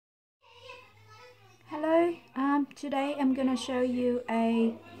Today I'm gonna show you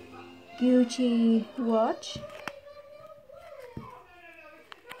a Gucci watch.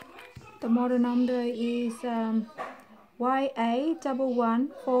 The model number is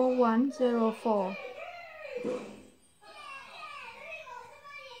YA114104.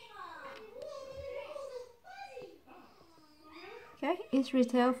 Okay, it's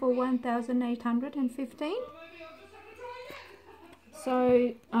retail for 1,815.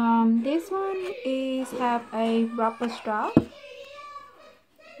 So this one is have a rubber strap.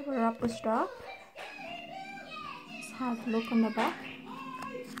 This has a look on the back.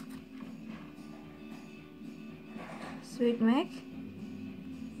 Sweet neck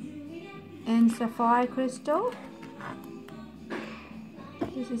and sapphire crystal.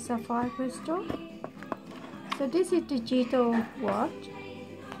 This is sapphire crystal. So this is digital watch.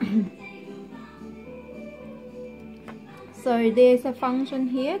 So there's a function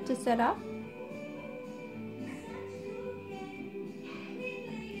here to set up.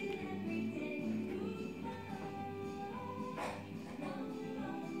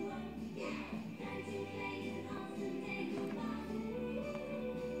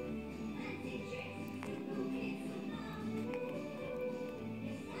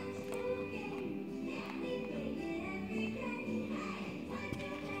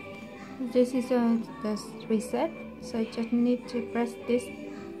 This is the reset, so you just need to press this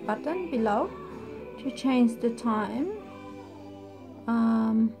button below to change the time,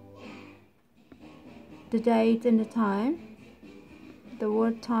 the date and the time, the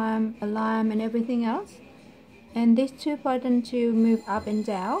word time, alarm and everything else, and these two buttons to move up and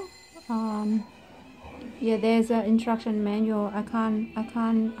down. Yeah, there's an instruction manual. I can't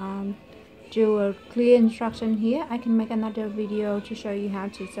do a clear instruction here. I can make another video to show you how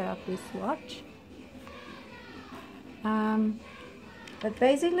to set up this watch. But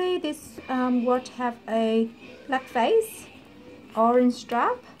basically this watch have a black face, orange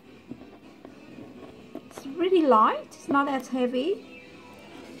strap. It's really light, it's not as heavy,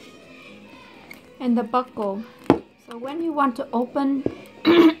 and the buckle. So when you want to open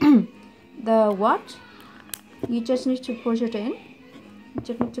the watch, you just need to push it in. You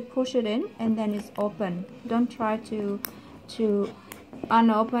just need to push it in and then it's open. Don't try to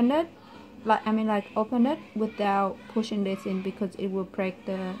unopen it, like open it without pushing this in, because it will break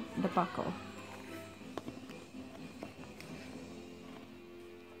the buckle.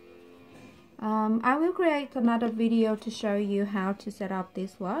 I will create another video to show you how to set up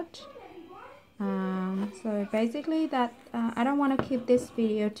this watch. So basically that I don't want to keep this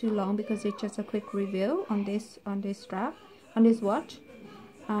video too long because it's just a quick review on this strap, on this watch.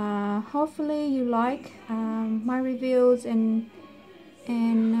 Hopefully you like my reviews, and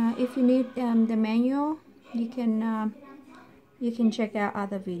if you need the manual, you can check out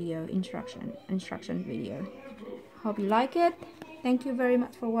other video instruction video. Hope you like it. Thank you very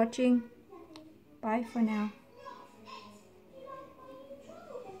much for watching. Bye for now.